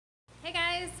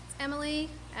Emily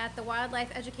at the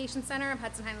Wildlife Education Center of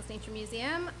Hudson Highlands Nature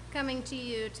Museum, coming to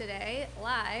you today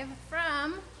live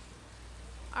from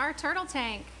our turtle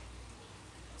tank.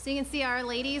 So you can see our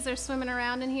ladies are swimming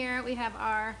around in here. We have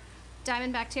our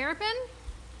diamondback terrapin.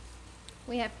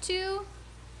 We have two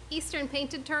eastern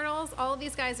painted turtles. All of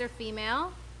these guys are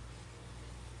female.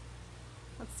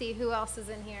 Let's see who else is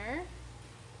in here.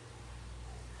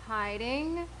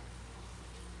 Hiding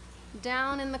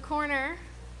down in the corner.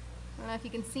 I don't know if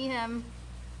you can see him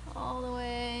all the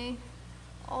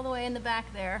way in the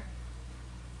back there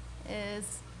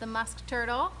is the musk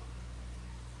turtle.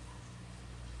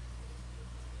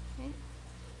 Okay.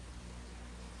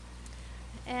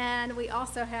 And we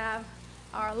also have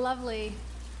our lovely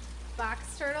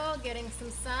box turtle getting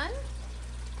some sun.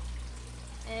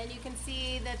 And you can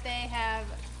see that they have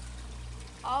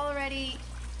already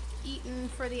eaten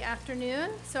for the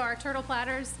afternoon. So our turtle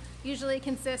platters usually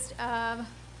consist of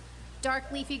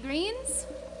dark leafy greens,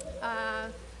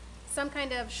 some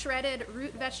kind of shredded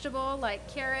root vegetable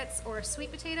like carrots or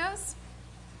sweet potatoes,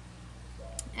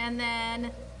 and then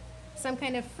some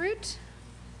kind of fruit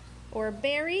or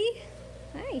berry.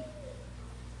 Hey.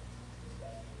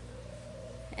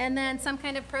 And then some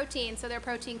kind of protein. So their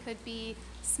protein could be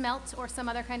smelt or some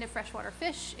other kind of freshwater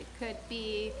fish. It could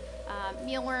be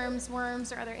mealworms,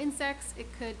 worms, or other insects. It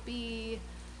could be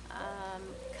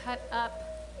cut up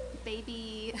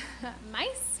baby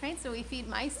mice, right? So we feed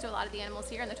mice to a lot of the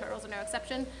animals here, and the turtles are no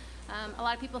exception. A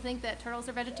lot of people think that turtles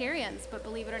are vegetarians, but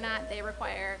believe it or not, they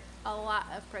require a lot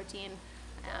of protein.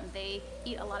 They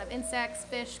eat a lot of insects,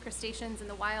 fish, crustaceans in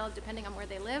the wild, depending on where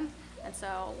they live. And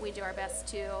so we do our best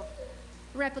to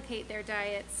replicate their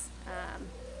diets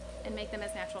and make them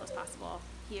as natural as possible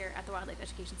here at the Wildlife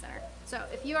Education Center. So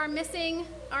if you are missing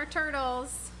our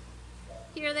turtles,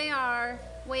 here they are,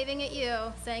 waving at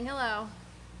you, saying hello.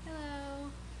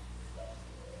 Hello.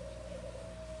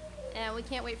 And we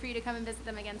can't wait for you to come and visit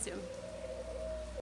them again soon.